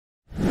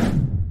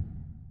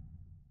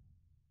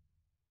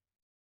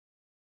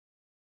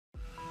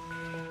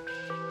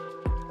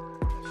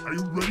Are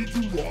you ready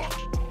to rock?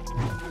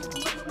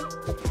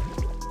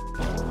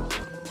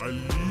 I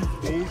leave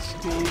no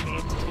stone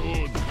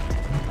unturned.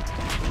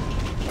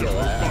 You're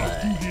about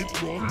to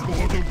hit rock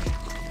bottom.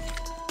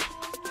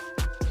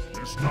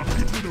 There's not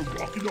between a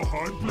rock and a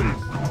hard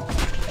place.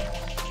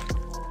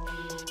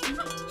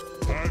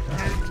 I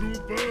kill two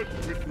birds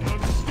with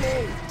one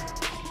stone.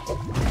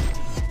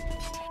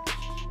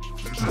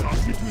 There's not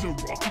between a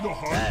rock and a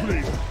hard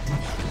place.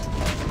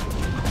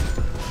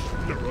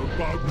 You're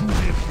about to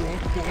hit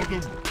rock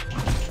bottom.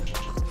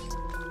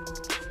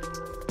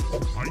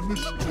 Find the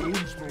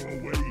stones throw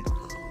away.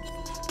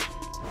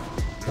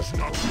 There's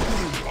not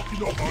between a rock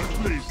and a hard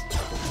place.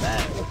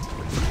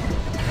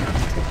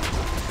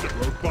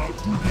 You're about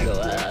to hit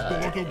rock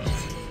bottom.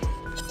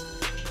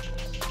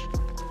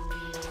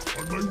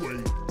 On my way.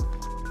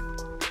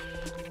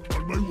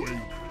 On my way.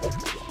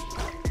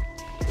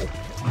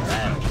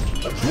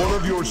 One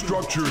of your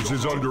structures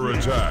is under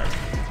attack.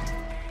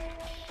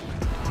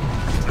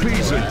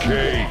 Piece of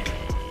cake.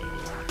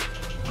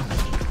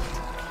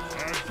 I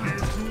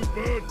killed two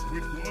birds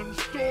with one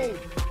stone.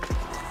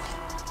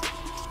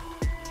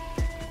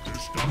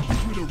 There's not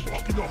between a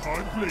rock and a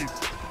hard place.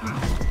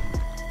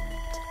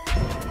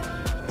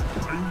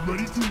 Are you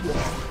ready to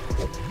rock?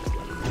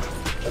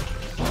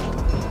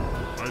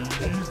 I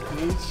leave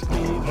no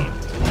stone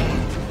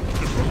unturned.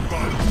 They're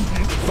about to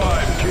hit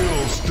 5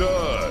 kill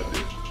stud.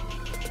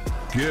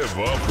 Give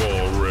up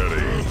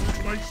already.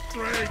 my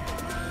strength.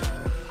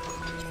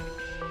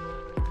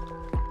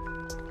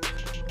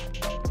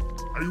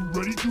 Are you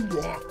ready to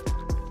rock?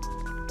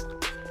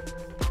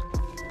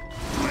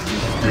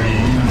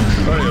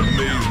 I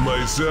amaze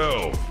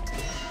myself.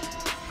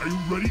 Are you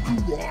ready to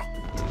rock?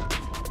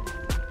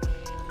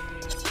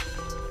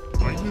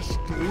 Find the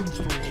stones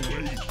throw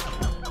away.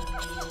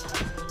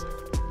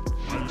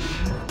 I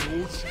leave no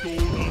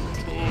stone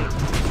unturned.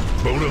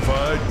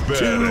 Bonafide badass.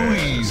 Too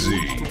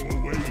easy. Throw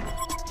away.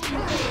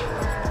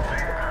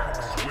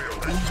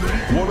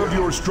 One of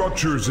your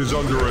structures is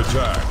under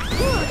attack.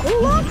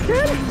 Locked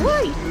in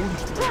place.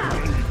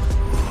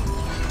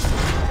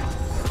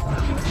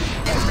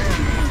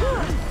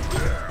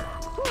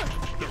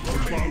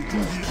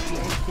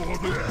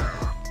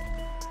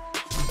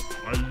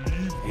 I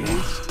leave no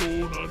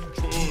stone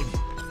unturned.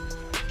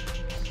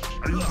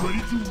 Are you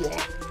ready to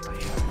rock?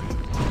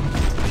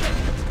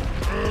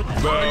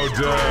 Bow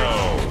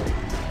down.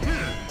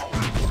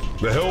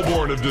 The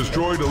Hellborn have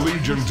destroyed a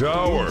Legion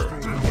tower.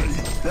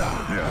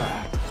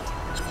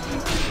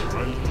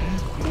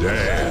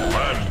 Damn,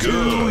 I'm good.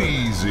 Too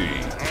easy.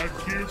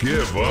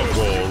 Give up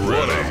already.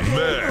 What a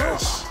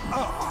mess.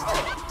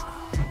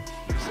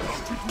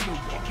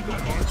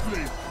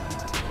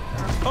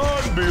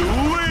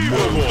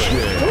 Unbelievable.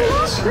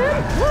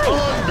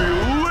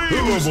 Unbelievable.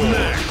 Who's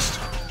next?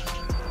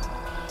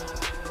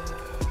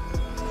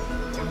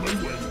 On my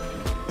way.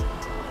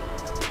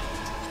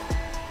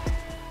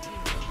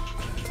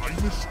 Find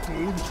the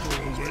stones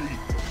throw away.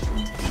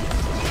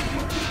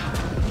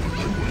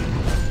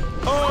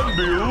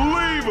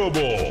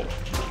 Unbelievable.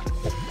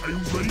 Are you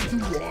ready to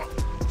rock?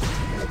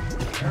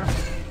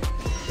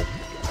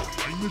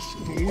 Find the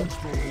stones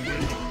throw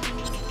away.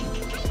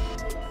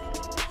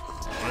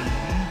 I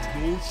leave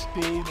no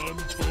stone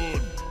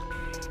unturned.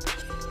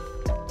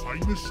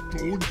 Find the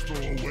stones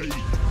throw away.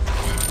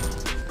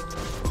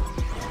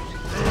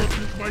 Earth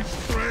is my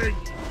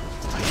strength.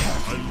 I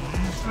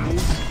leave no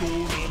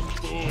stone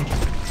unturned.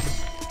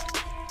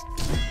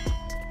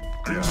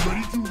 Are you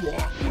ready to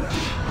rock?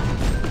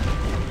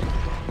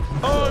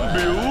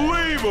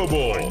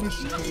 Unbelievable. Find the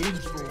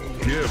stones throw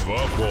away. Give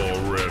up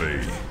already.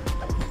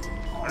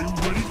 Are you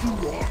ready to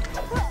rock?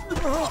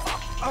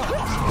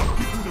 Stop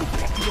giving the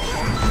rock to the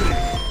hard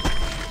place.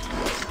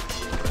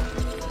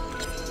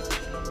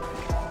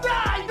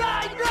 Die,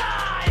 die,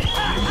 die!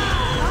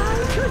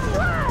 Time to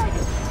drag!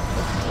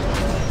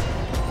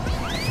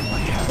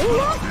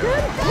 Locked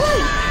in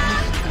place!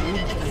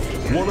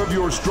 One of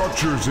your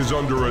structures is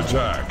under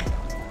attack.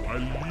 I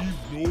leave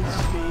no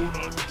stone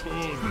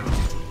unturned.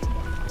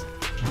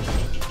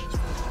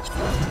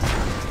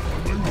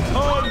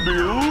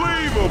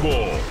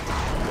 Unbelievable!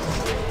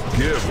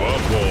 Give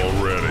up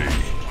already.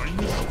 Find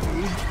the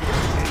stones throw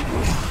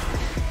away.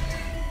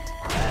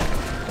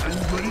 Are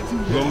you ready to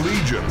The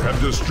Legion have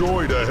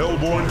destroyed a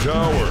Hellborn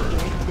tower.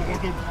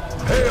 bottom?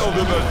 Hail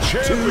to the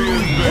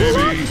champion,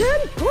 baby! Locked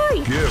in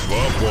place! Give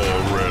up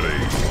already.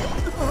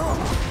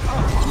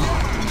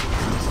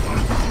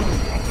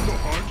 Rock to the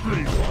hard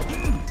place.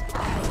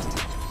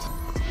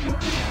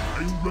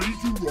 Are you ready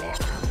to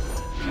rock?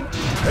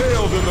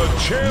 Hail to the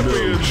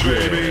champion,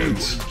 baby!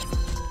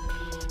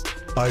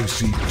 I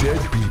see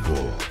dead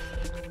people.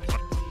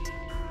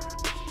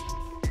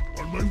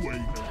 On my way.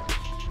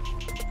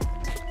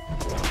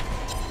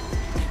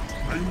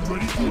 Are you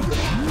ready to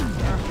rock?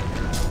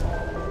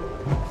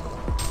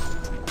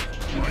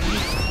 Find the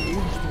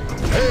stones throw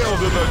away. Hail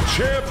to the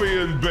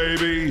champion,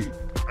 baby!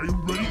 Are you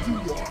ready to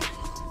rock?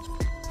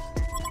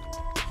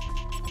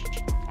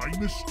 Find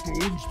the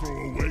stones throw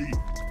away.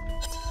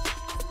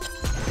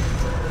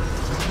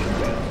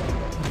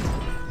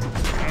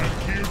 I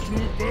killed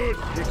two birds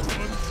with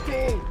one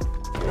stone.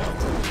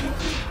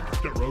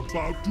 They're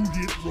about to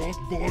hit rock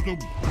bottom.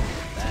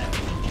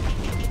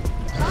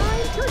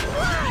 Time to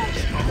slash!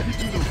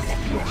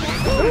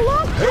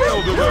 Hail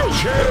to the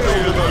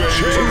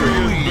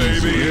champion,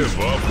 baby! Give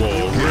up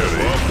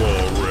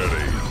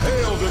already!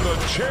 Hail to the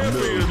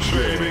champion,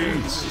 baby!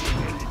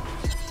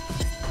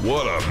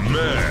 What a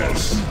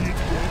mess!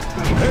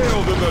 Hail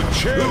to the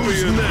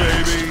champion,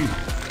 baby!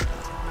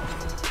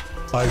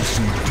 I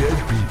see dead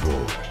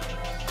people.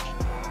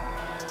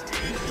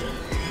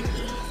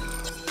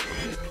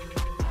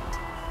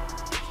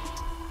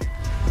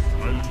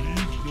 I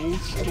leave no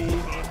stone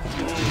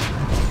unturned.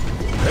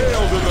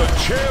 Hail to the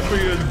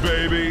champion,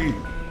 baby!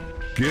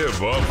 Give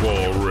up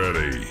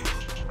already.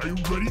 Are you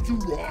ready to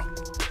rock?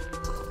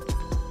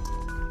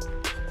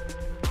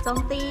 โจม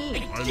ตี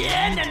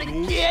Again and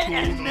again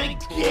and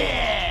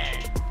again!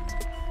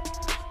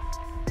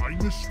 I'm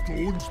a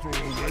stone's throw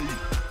away.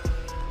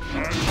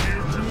 And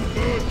here two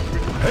birds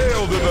with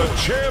Hail to the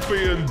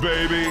champion,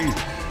 baby!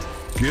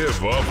 Give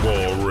up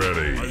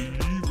already. I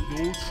leave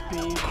no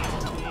stone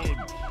unturned.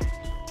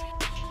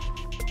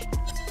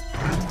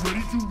 Are you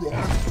ready to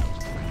rock?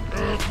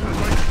 Earth will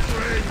like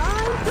strength.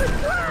 Time to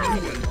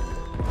slash!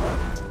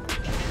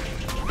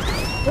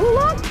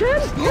 Locked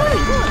in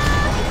place!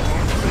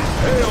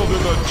 Hail to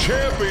the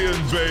champion,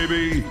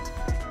 baby!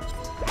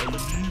 I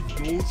leave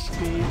no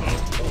stone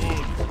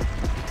unturned.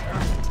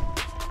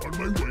 On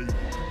my way.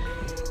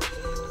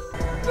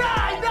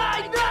 Die,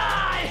 die,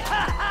 die!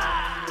 Ha ha!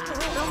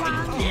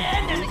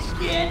 Again and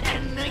again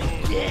and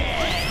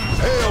again!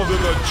 Hail to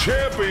the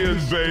champion,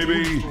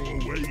 baby! Throw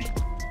away.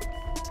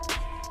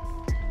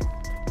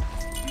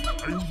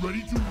 Are you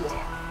ready to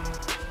rock?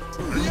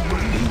 Are you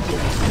ready to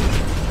rock?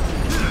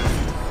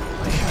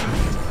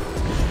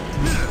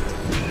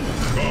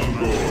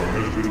 Condor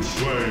has been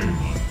slain.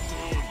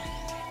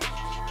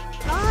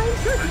 Time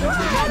to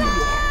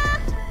slash!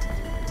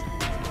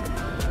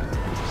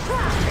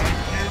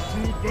 Here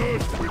two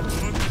birds with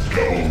one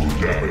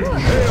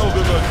Hail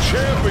to the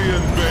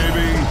champion,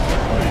 baby!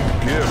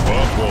 Give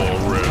up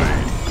already.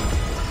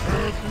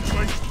 earth is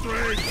like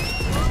strength.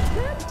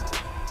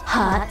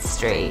 Hot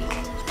streak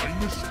I'm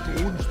a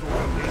stone's throw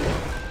away.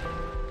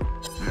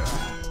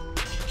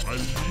 I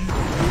leave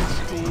no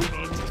stone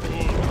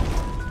unturned.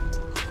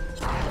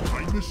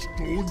 I'm a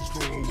stone's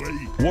throw away.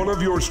 One of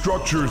your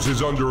structures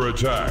is under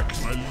attack.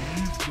 I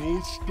leave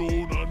no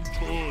stone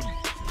unturned.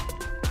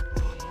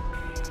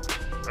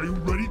 Are you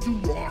ready to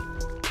rock?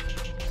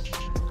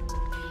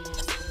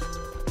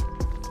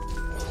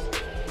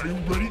 Are you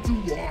ready to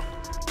rock?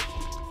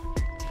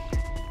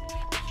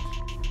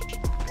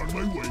 On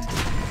my way.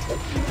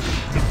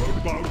 You're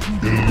about to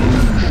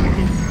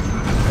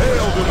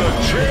Hail to the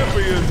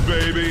champion,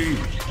 baby!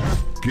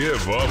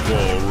 Give up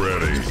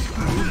already.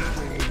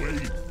 throw away.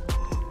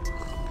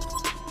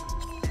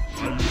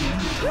 I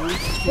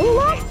leave no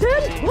Locked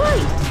in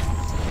place!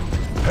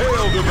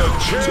 Hail to the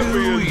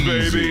champion,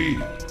 baby!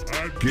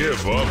 and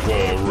Give up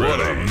already. What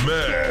a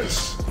mess!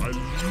 I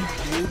leave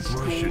no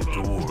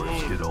stone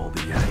unturned. all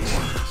the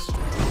answers.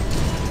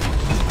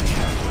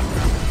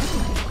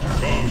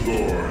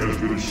 Condor has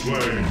been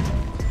slain.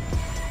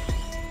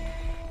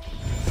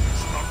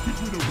 Stuck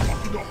between a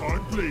rock and a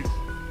hard place.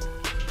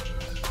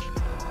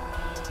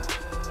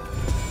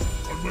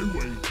 On my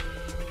way.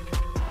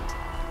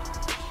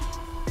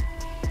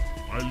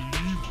 I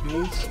leave no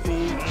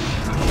stone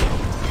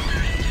unturned.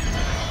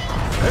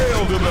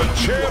 Hail to the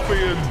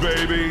champion,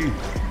 baby!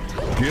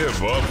 Give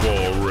up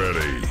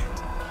already.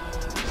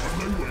 On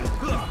my way.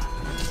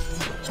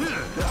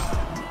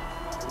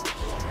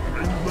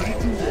 Are you ready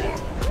to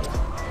rock?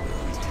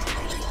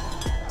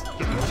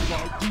 They're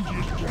about to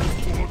hit rock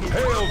bottom.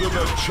 Hail to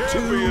the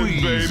champion,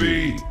 baby!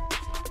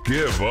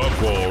 Give up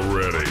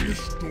already. The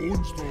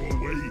stones throw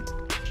away.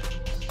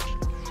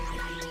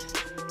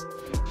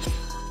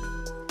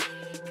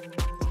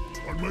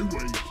 On my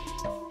way.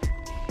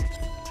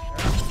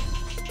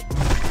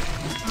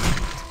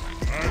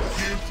 I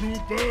kill two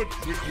birds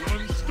with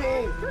one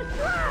stone.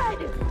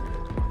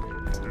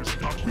 They're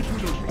stuck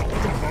between a rock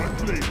and a hard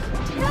place.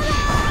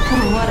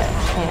 What a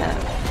camp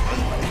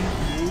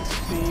No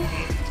stone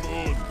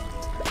unturned.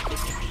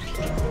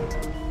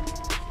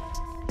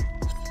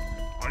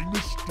 I'm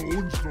a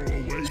stone's throw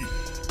away.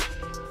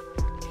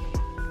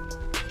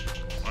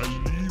 I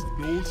leave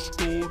no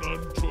stone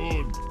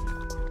unturned.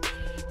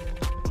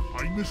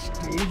 I'm a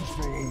stone's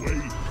throw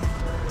away.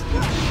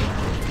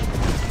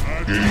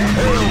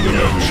 Hail to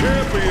the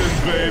champion,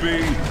 baby!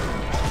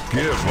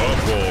 Give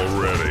up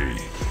already.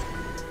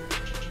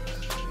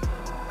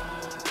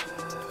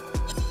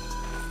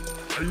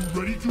 Are you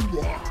ready to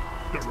rock?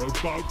 They're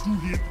about to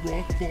hit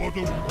rock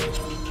bottom.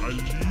 I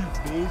leave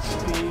no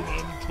stone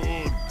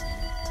unturned.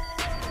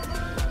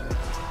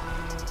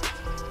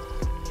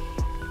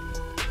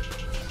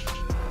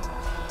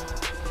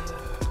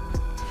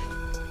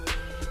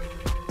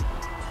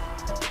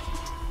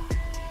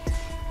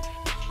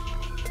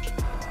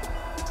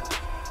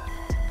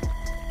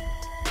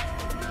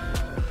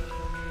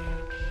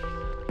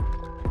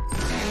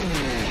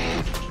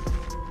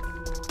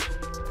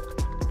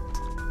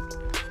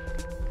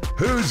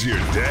 Who's your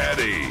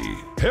daddy?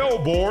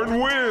 Hellborn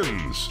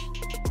wins.